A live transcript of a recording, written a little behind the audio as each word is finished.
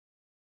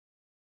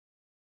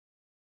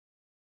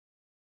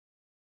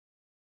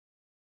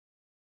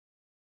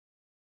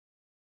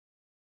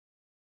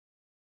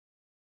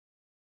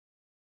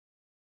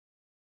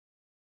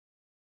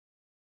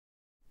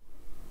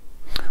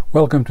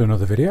Welcome to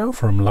another video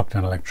from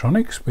Lockdown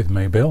Electronics with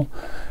me, Bill,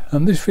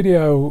 and this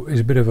video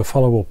is a bit of a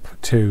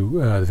follow-up to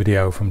the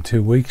video from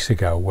 2 weeks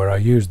ago where I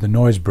used the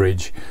noise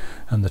bridge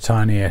and the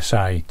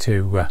TinySA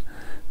to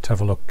have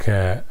a look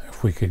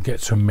if we could get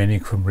some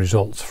meaningful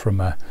results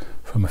from a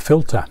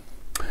filter.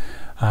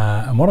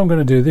 And what I'm going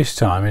to do this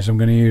time is I'm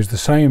going to use the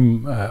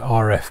same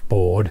RF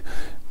board.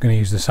 I'm going to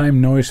use the same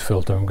noise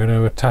filter. I'm going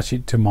to attach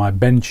it to my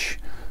bench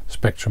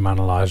spectrum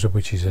analyzer,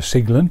 which is a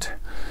Siglent.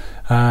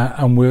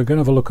 And we're going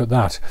to have a look at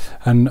that,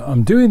 and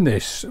I'm doing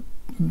this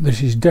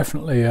is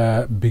definitely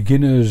a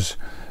beginner's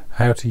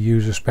how to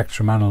use a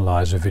spectrum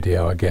analyzer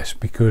video, I guess,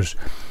 because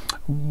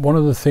one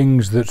of the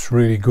things that's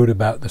really good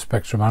about the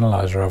spectrum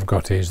analyzer I've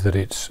got is that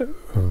it's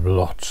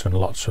lots and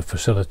lots of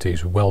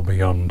facilities well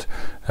beyond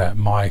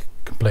my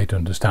complete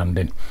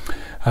understanding,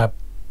 but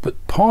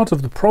part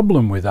of the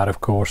problem with that,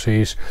 of course,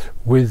 is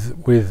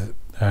with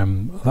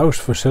those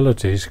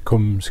facilities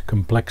comes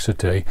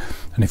complexity,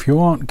 and if you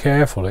aren't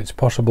careful it's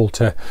possible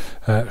to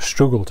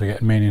struggle to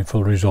get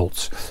meaningful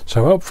results.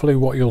 So hopefully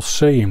what you'll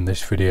see in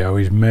this video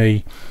is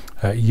me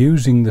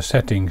using the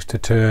settings to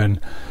turn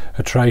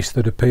a trace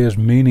that appears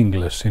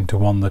meaningless into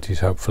one that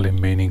is hopefully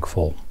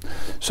meaningful.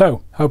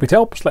 So hope it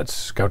helps.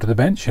 Let's go to the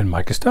bench and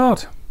make a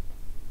start.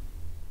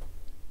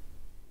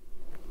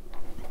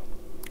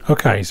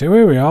 Okay, so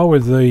here we are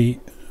with the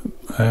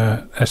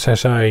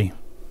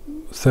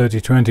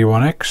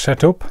SSA3021X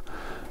setup,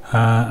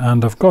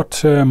 and I've got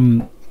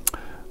the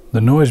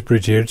noise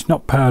bridge here. It's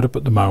not powered up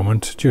at the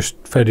moment, just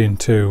fed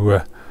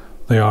into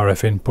the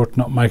RF input,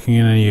 not making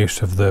any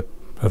use of the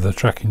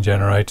tracking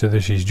generator.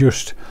 This is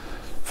just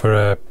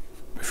for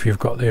if you've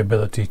got the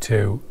ability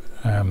to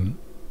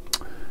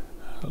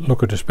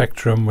look at a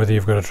spectrum, whether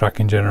you've got a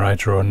tracking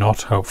generator or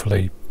not.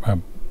 Hopefully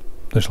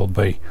this will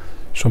be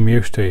some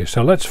use to you.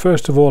 So let's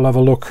first of all have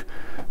a look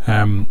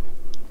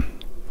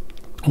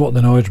what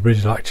the noise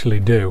bridge will actually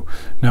do.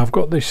 Now I've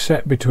got this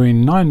set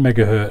between 9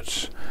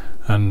 megahertz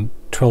and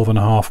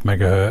 12.5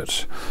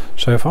 megahertz.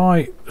 So if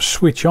I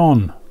switch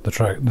on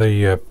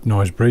the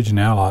noise bridge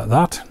now like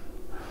that,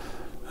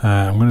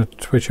 I'm going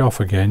to switch off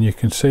again. You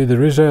can see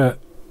there is a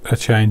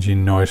change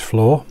in noise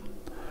floor.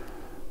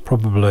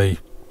 Probably,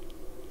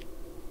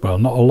 well,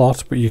 not a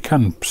lot, but you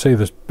can see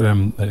this,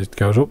 that it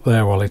goes up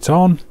there while it's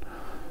on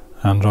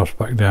and drops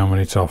back down when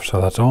it's off.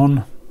 So that's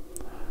on,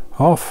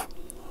 off,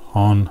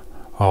 on,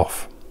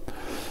 off.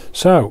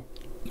 So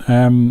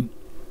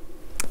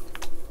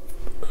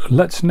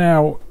let's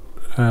now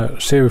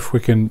see if we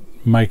can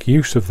make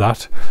use of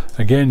that,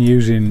 again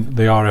using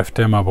the RF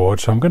demo board.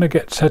 So I'm going to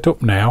get set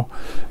up now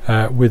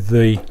with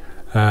the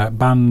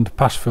band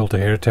pass filter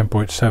here, a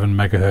 10.7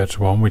 megahertz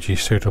one, which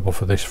is suitable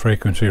for this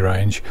frequency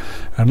range,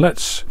 and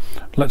let's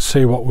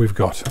see what we've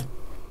got.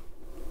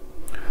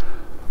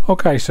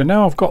 Okay, so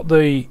now I've got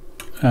the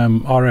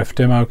RF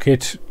demo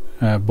kit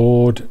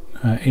board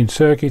in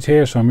circuit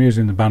here, so I'm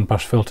using the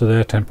bandpass filter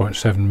there,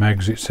 10.7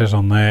 megs it says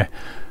on there.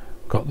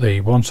 Got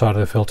the one side of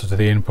the filter to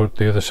the input,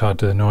 the other side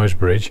to the noise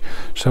bridge.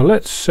 So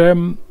let's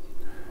other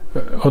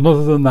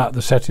than that,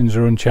 the settings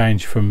are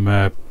unchanged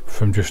from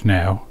just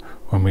now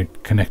when we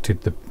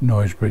connected the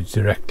noise bridge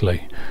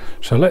directly.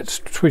 So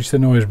let's switch the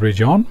noise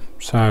bridge on.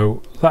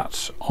 So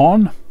that's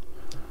on,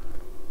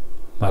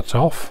 that's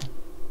off,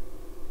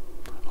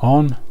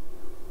 on,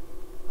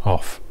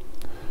 off.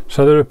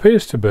 So there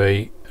appears to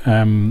be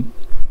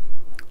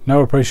no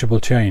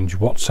appreciable change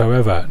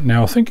whatsoever.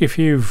 Now I think if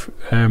you're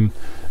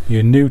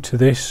new to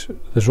this,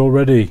 there's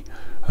already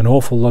an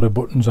awful lot of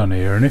buttons on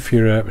here, and if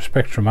you're a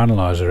spectrum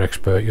analyzer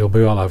expert you'll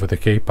be all over the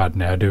keypad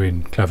now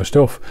doing clever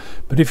stuff,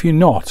 but if you're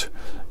not,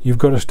 you've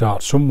got to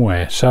start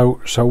somewhere. So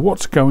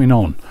what's going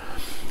on?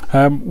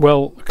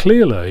 Well,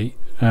 clearly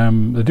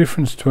the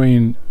difference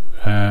between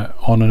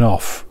on and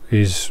off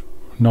is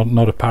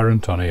not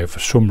apparent on here for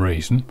some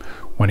reason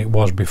when it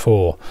was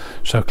before.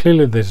 So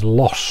clearly there's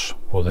loss,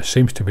 or there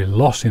seems to be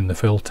loss in the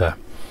filter,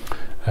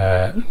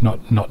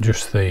 not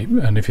just the,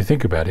 and if you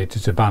think about it,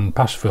 it's a band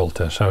pass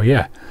filter, so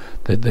yeah,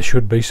 there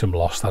should be some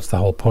loss. That's the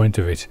whole point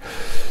of it.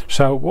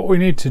 So what we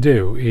need to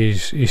do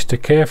is to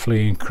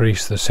carefully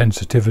increase the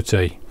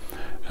sensitivity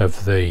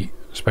of the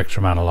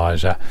spectrum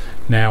analyzer.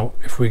 Now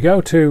if we go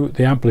to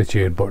the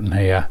amplitude button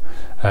here,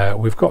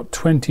 we've got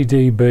 20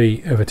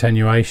 dB of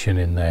attenuation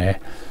in there.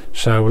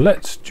 So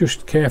let's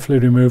just carefully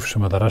remove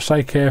some of that. I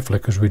say carefully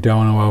because we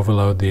don't want to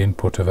overload the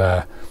input of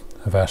our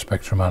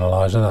spectrum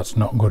analyzer. That's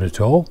not good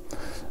at all.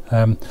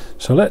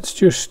 So let's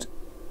just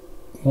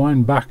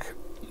wind back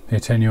the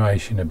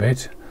attenuation a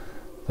bit.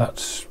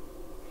 That's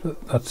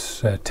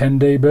 10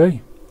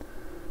 dB.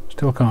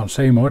 Still can't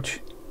see much.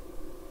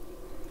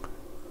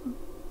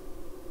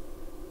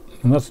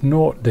 And that's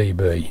 0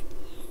 dB.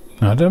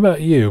 Now I don't know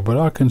about you, but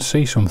I can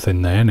see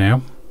something there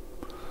now.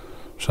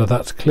 So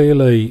that's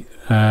clearly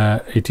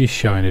it is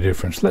showing a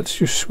difference. Let's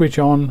just switch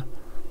on.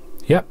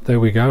 Yep, there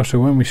we go. So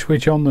when we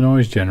switch on the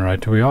noise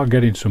generator, we are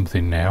getting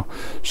something now.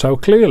 So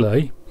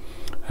clearly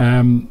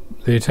the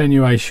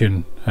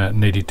attenuation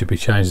needed to be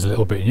changed a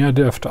little bit. You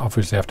do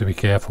obviously have to be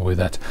careful with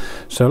that.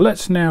 So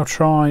let's now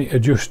try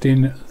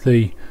adjusting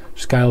the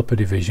scale per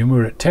division.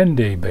 We're at 10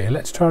 dB.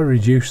 Let's try to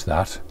reduce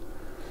that.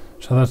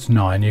 So that's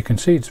 9. You can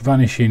see it's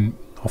vanishing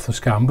off the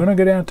scale. I'm going to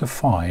go down to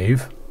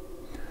 5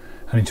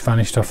 and it's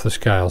vanished off the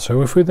scale.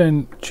 So if we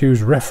then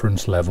choose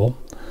reference level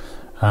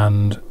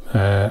and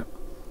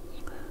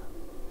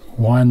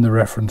wind the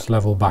reference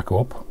level back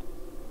up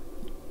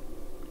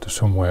to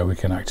somewhere we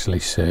can actually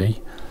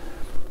see,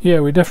 yeah,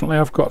 we definitely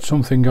have got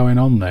something going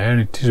on there.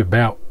 It is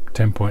about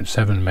 10.7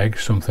 megs,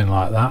 something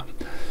like that.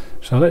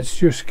 So let's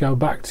just go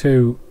back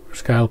to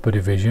scale per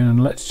division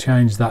and let's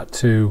change that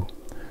to,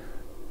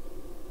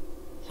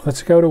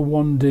 let's go to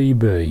 1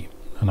 dB,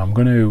 and I'm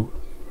going to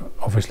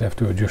obviously have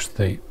to adjust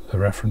the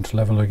reference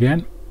level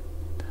again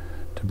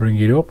to bring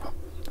it up,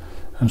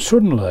 and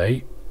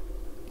suddenly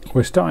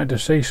we're starting to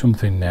see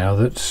something now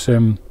that's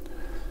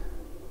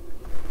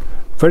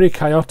very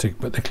chaotic,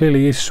 but there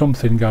clearly is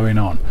something going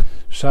on.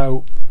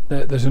 So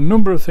there's a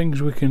number of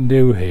things we can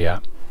do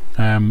here.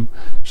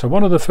 So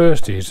one of the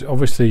first is,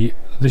 obviously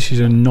this is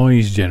a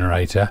noise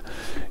generator.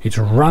 It's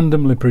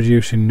randomly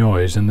producing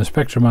noise, and the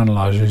spectrum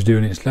analyzer is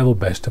doing its level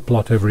best to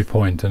plot every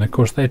point, and of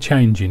course they're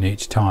changing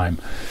each time.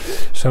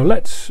 So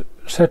let's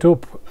set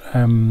up,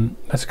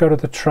 let's go to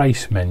the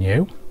trace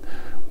menu.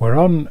 We're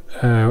on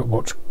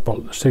what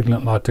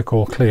Siglent like to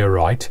call clear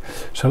right.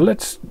 So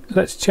let's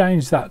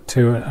change that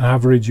to an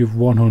average of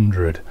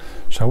 100.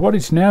 So what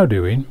it's now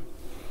doing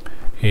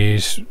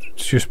is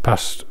it's just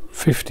past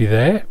 50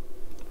 there,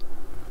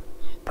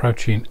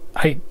 approaching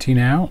 80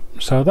 now.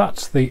 So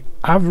that's the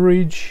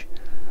average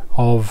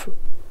of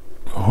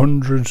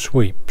 100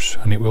 sweeps,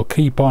 and it will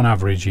keep on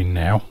averaging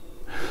now,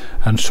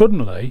 and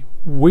suddenly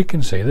we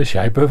can see the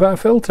shape of our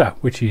filter,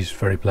 which is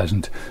very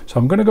pleasant. So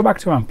I'm going to go back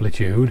to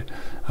amplitude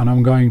and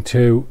I'm going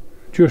to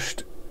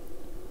just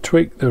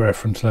tweak the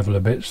reference level a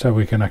bit so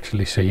we can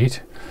actually see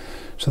it.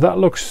 So that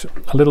looks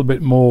a little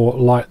bit more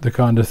like the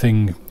kind of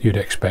thing you'd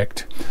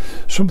expect.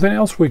 Something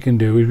else we can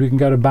do is we can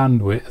go to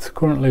bandwidth.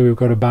 Currently we've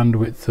got a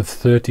bandwidth of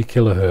 30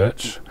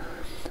 kilohertz.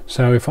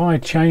 So if I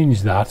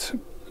change that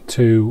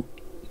to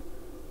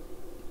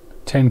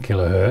 10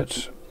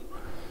 kilohertz,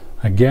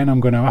 again I'm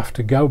going to have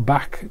to go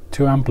back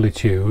to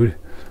amplitude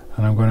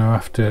and I'm going to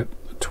have to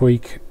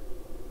tweak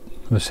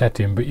the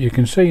setting, but you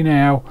can see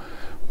now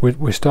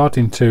we're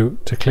starting to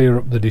clear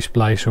up the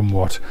display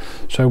somewhat.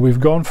 So we've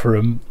gone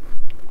from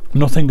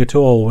nothing at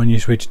all when you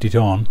switched it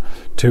on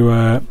to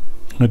a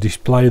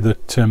display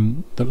that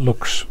that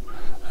looks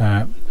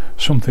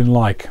something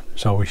like,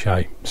 shall we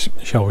say.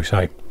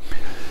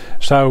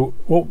 So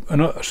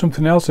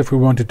something else, if we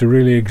wanted to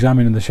really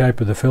examine the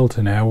shape of the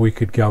filter now, we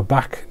could go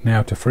back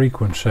now to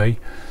frequency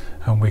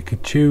and we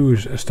could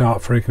choose a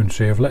start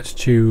frequency of, let's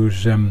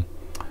choose 10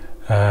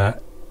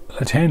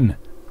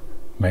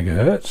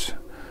 megahertz,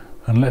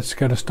 and let's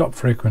get a stop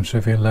frequency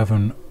of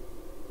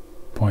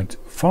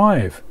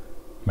 11.5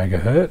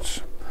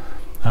 megahertz,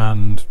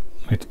 and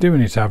it's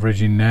doing its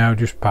averaging now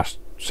just past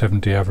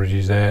 70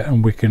 averages there,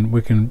 and we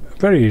can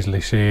very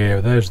easily see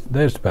here there's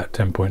about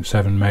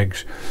 10.7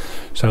 megs.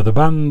 So the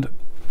band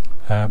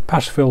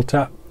pass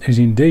filter is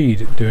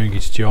indeed doing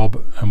its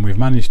job, and we've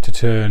managed to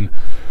turn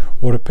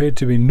what appeared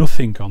to be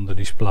nothing on the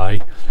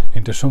display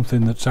into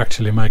something that's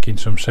actually making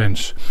some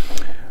sense.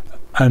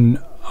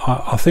 And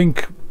I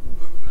think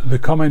the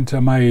comment I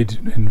made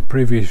in the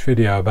previous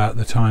video about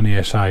the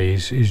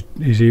TinySA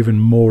is even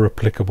more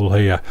applicable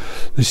here.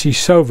 This is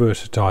so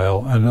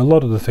versatile, and a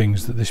lot of the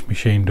things that this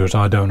machine does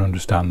I don't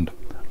understand.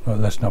 Well,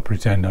 let's not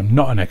pretend, I'm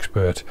not an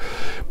expert,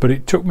 but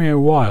it took me a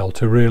while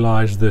to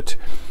realise that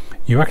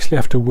you actually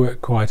have to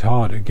work quite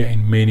hard at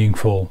getting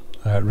meaningful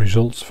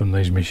results from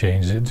these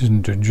machines. It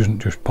doesn't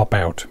just pop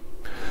out.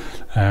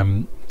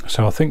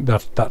 So I think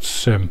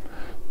that's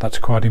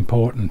quite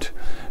important.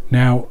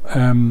 Now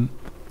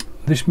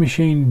this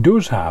machine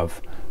does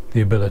have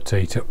the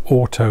ability to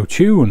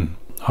auto-tune.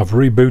 I've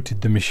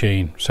rebooted the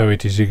machine so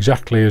it is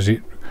exactly as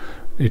it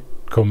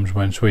comes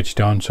when switched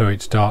on, so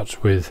it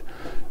starts with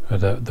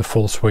the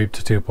full sweep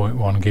to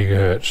 2.1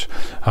 gigahertz.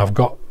 I've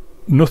got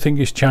nothing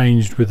is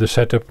changed with the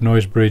setup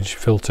noise bridge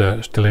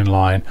filter still in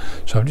line,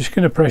 so I'm just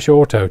going to press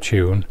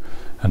auto-tune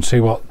and see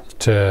what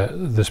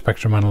the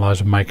spectrum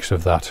analyzer makes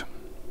of that.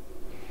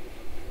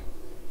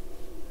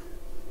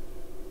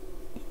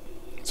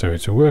 So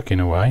it's working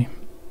away,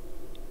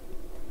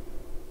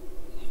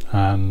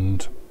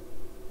 and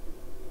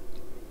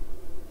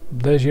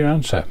there's your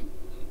answer.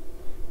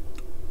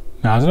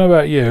 Now I don't know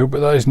about you,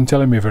 but that isn't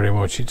telling me very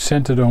much. It's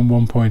centered on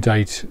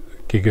 1.8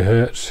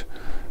 gigahertz,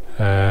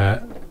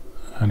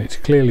 and it's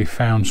clearly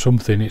found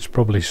something. It's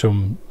probably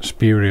some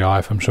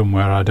spuri from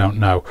somewhere, I don't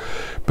know,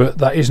 but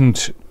that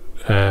isn't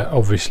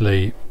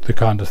obviously the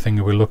kind of thing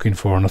that we're looking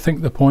for. And I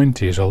think the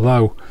point is,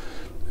 although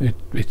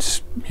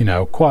it's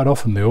quite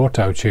often the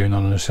auto tune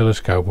on an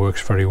oscilloscope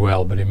works very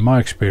well, but in my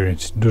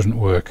experience it doesn't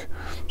work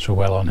so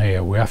well on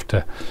here. We have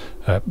to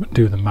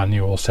do the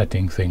manual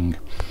setting thing.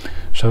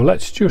 So I'm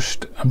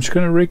just going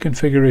to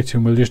reconfigure it,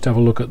 and we'll just have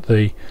a look at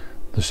the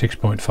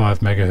 6.5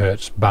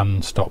 megahertz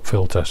band stop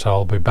filter. So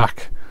I'll be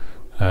back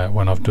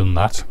when I've done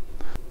that.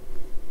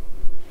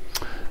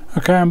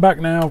 Okay, I'm back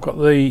now. I've got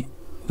the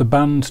the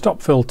band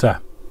stop filter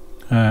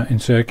in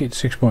circuit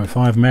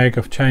 6.5 meg.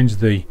 I've changed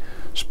the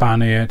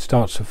span here. It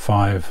starts at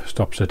 5,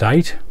 stops at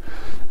 8,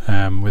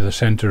 with a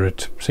center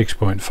at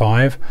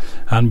 6.5.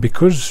 And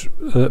because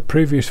the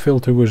previous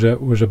filter was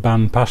a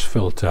band pass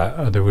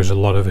filter, there was a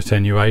lot of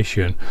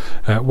attenuation.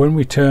 When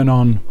we turn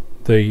on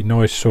the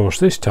noise source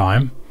this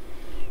time,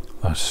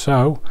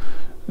 so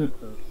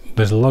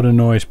there's a lot of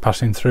noise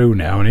passing through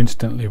now, and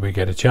instantly we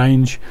get a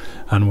change,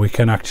 and we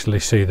can actually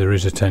see there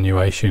is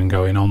attenuation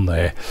going on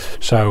there.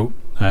 So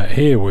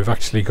here we've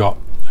actually got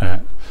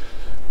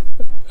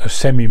a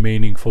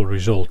semi-meaningful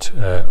result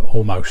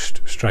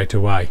almost straight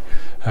away.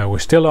 We're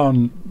still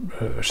on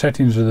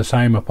settings are the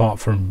same apart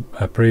from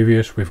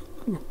previous. We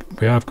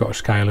have got a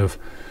scale of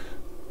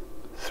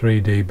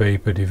 3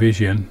 dB per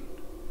division.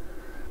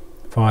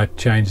 If I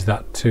change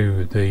that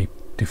to the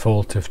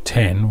default of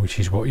 10, which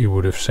is what you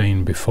would have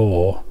seen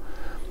before,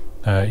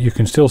 you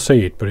can still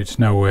see it, but it's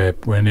nowhere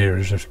near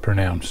as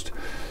pronounced.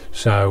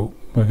 So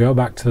we'll go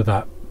back to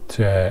that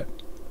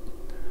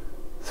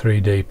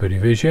 3D per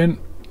division,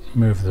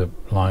 move the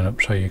line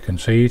up so you can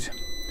see it.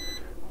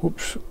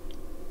 Whoops,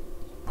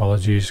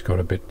 apologies, got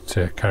a bit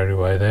carried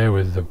away there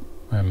with the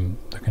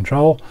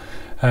control.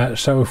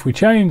 So if we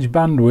change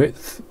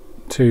bandwidth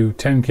to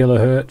 10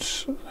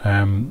 kilohertz,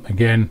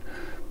 again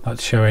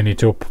that's showing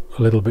it up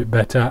a little bit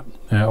better.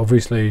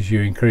 Obviously as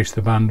you increase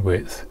the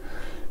bandwidth,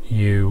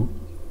 you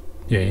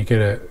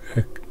get a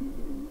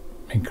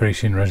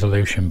increase in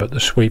resolution, but the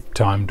sweep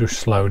time does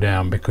slow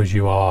down because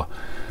you are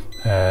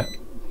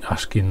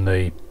asking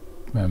the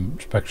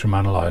spectrum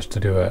analyzer to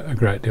do a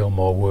great deal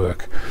more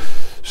work.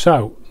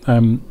 So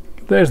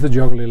there's the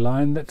joggly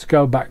line. Let's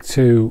go back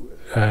to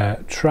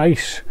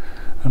trace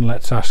and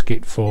let's ask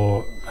it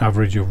for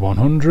average of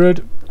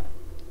 100.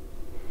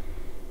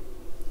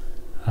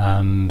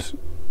 And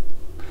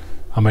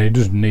I mean, it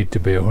doesn't need to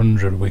be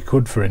 100. We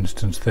could, for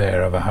instance,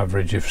 there have an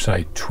average of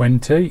say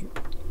 20.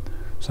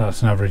 So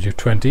that's an average of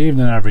 20. Even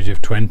an average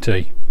of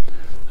 20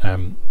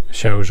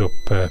 shows up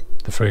the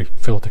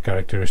filter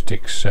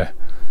characteristics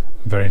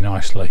very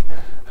nicely.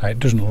 It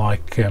doesn't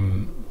like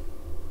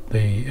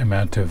the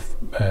amount of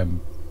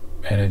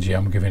energy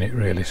I'm giving it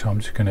really, so I'm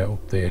just going to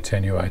up the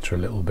attenuator a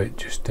little bit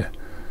just to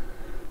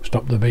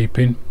stop the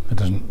beeping. It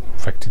doesn't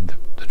affect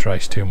the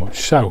trace too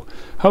much. So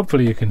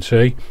hopefully you can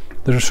see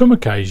there are some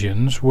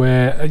occasions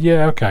where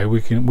yeah, okay, we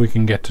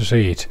can get to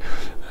see it,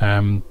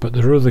 but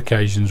there are other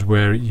occasions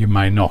where you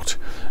may not.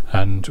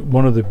 And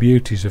one of the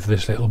beauties of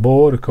this little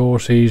board, of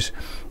course, is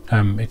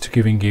it's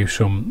giving you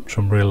some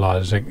real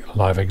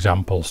live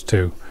examples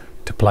to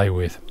play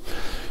with.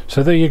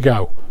 So there you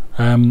go.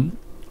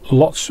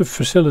 Lots of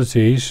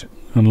facilities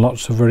and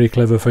lots of very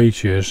clever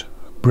features,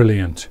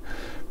 brilliant.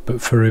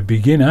 But for a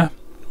beginner,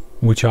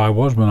 which I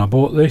was when I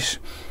bought this,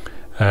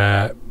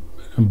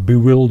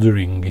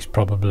 bewildering is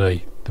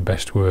probably the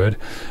best word.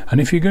 And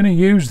if you're going to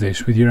use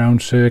this with your own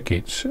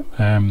circuits,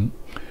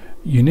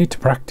 you need to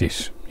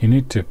practice. You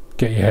need to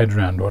get your head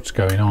around what's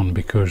going on,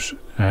 because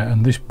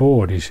and this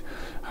board is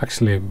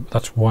actually,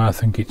 that's why I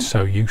think it's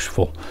so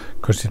useful,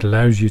 because it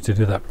allows you to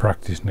do that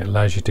practice and it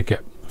allows you to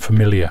get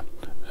familiar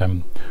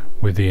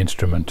with the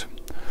instrument.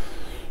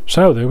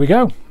 So there we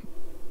go.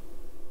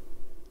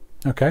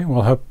 Okay,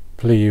 well,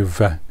 hopefully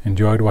you've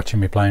enjoyed watching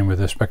me playing with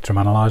the spectrum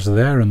analyzer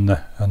there and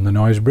the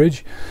noise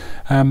bridge.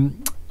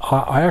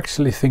 I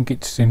actually think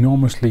it's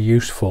enormously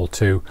useful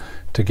to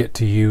get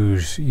to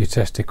use your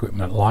test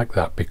equipment like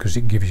that, because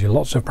it gives you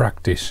lots of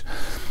practice.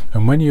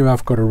 And when you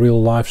have got a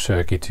real live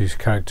circuit whose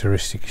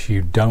characteristics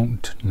you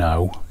don't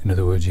know, in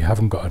other words, you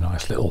haven't got a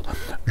nice little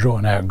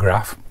drawn out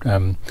graph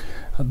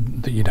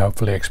that you'd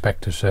hopefully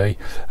expect to see,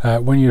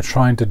 when you're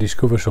trying to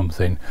discover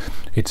something,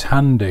 it's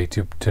handy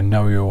to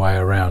know your way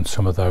around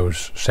some of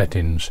those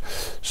settings.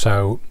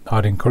 So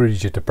I'd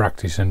encourage you to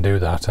practice and do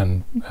that.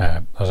 And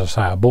as I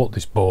say, I bought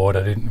this board.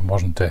 It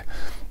wasn't in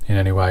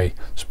any way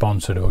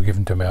sponsored or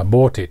given to me. I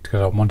bought it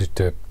because I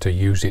wanted to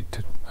use it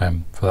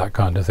for that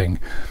kind of thing.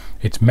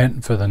 It's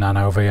meant for the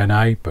Nano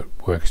VNA, but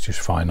works just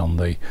fine on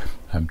the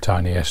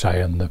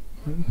TinySA and the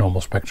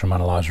normal spectrum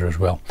analyzer as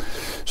well.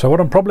 So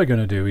what I'm probably going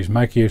to do is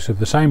make use of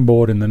the same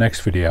board in the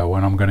next video,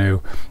 when I'm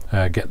going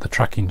to get the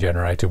tracking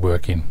generator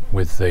working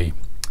with the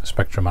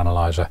spectrum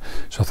analyzer.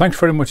 So thanks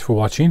very much for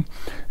watching.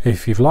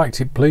 If you've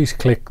liked it, please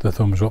click the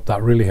thumbs up.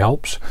 That really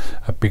helps.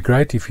 It'd be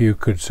great if you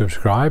could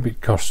subscribe. It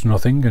costs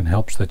nothing and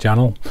helps the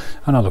channel,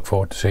 and I look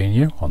forward to seeing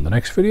you on the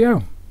next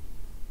video.